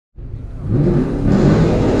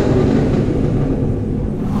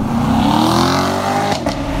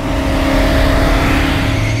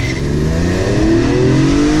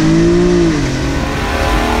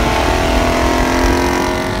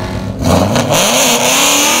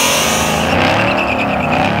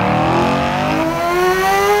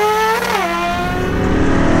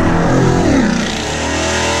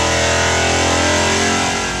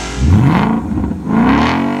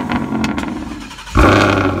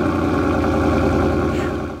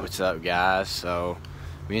What's up, guys? So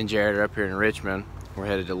me and Jared are up here in Richmond. We're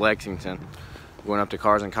headed to Lexington. We're going up to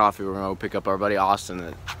Cars and Coffee. We're going to pick up our buddy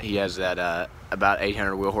Austin. He has that about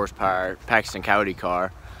 800 wheel horsepower Paxton Coyote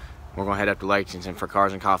car. We're going to head up to Lexington for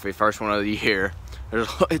Cars and Coffee, first one of the year.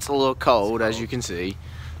 It's a little cold, as you can see,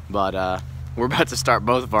 but we're about to start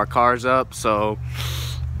both of our cars up, so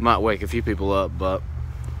might wake a few people up, but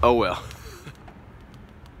oh well.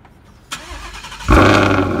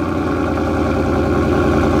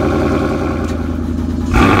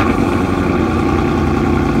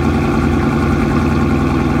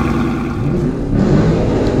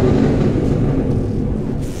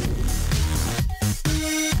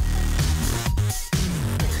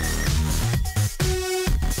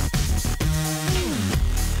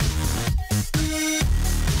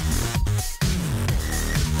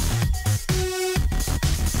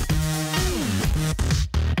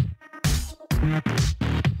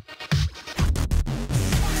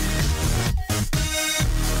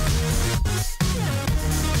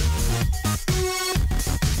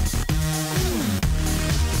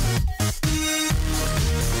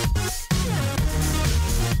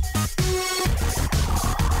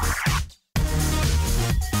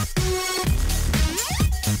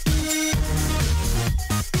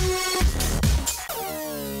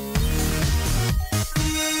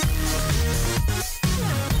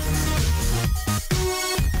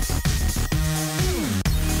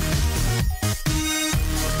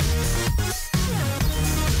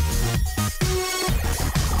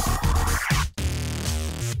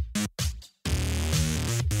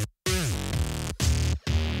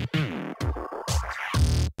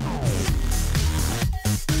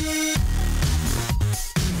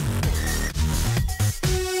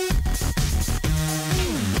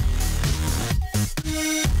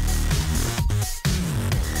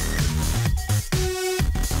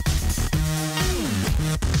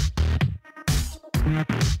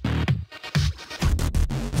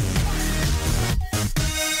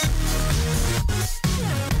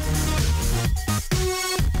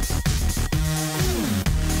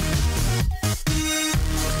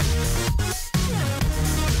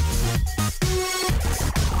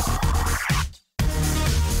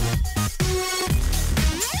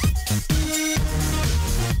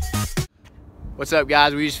 What's up,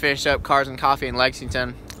 guys? We just finished up Cars and Coffee in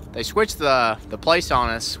Lexington. They switched the place on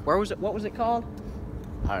us. Where was it? What was it called?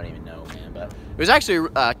 I don't even know, man. But it was actually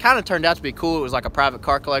kind of turned out to be cool. It was like a private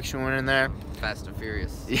car collection went in there. Fast and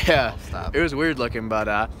Furious. Yeah, it was weird looking,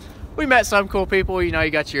 but we met some cool people. You know,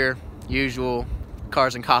 you got your usual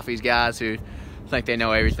Cars and Coffees guys who think they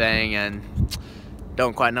know everything and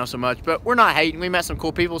don't quite know so much. But we're not hating. We met some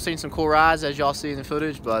cool people, seen some cool rides, as y'all see in the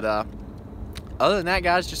footage. But other than that,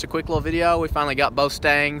 guys, just a quick little video. We finally got both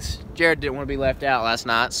Stangs. Jared didn't want to be left out last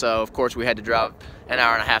night, so of course we had to drive an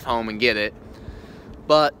hour and a half home and get it.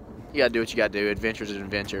 But you gotta do what you gotta do. Adventure's an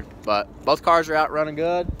adventure. But both cars are out running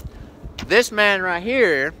good. This man right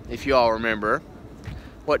here, if you all remember,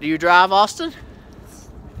 what do you drive, Austin?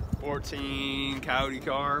 14 Coyote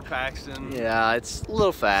car, Paxton. Yeah, it's a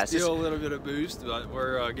little fast. Still a little bit of boost, but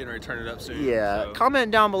we're getting ready to turn it up soon. Yeah, so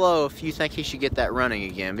comment down below if you think he should get that running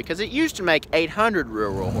again, because it used to make 800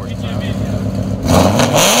 real horsepower.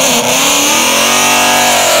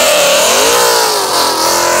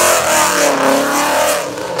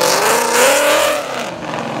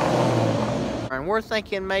 And we're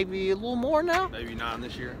thinking maybe a little more now. Maybe 9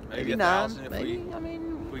 this year. Maybe 9. Maybe, I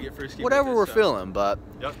mean, we get frisky, whatever we're feeling. But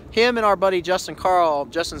him and our buddy Justin Carl,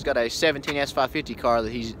 Justin's got a 17 S550 car that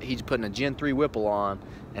he's putting a Gen 3 Whipple on,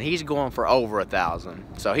 and he's going for over 1,000.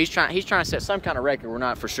 So he's trying to set some kind of record. We're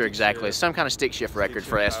not for sure exactly. It's some kind of stick shift record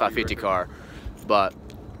for an S550 car. But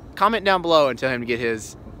comment down below and tell him to get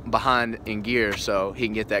his behind in gear so he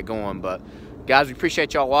can get that going. But guys, we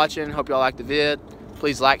appreciate y'all watching. Hope y'all like the vid.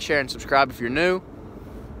 Please like, share, and subscribe if you're new.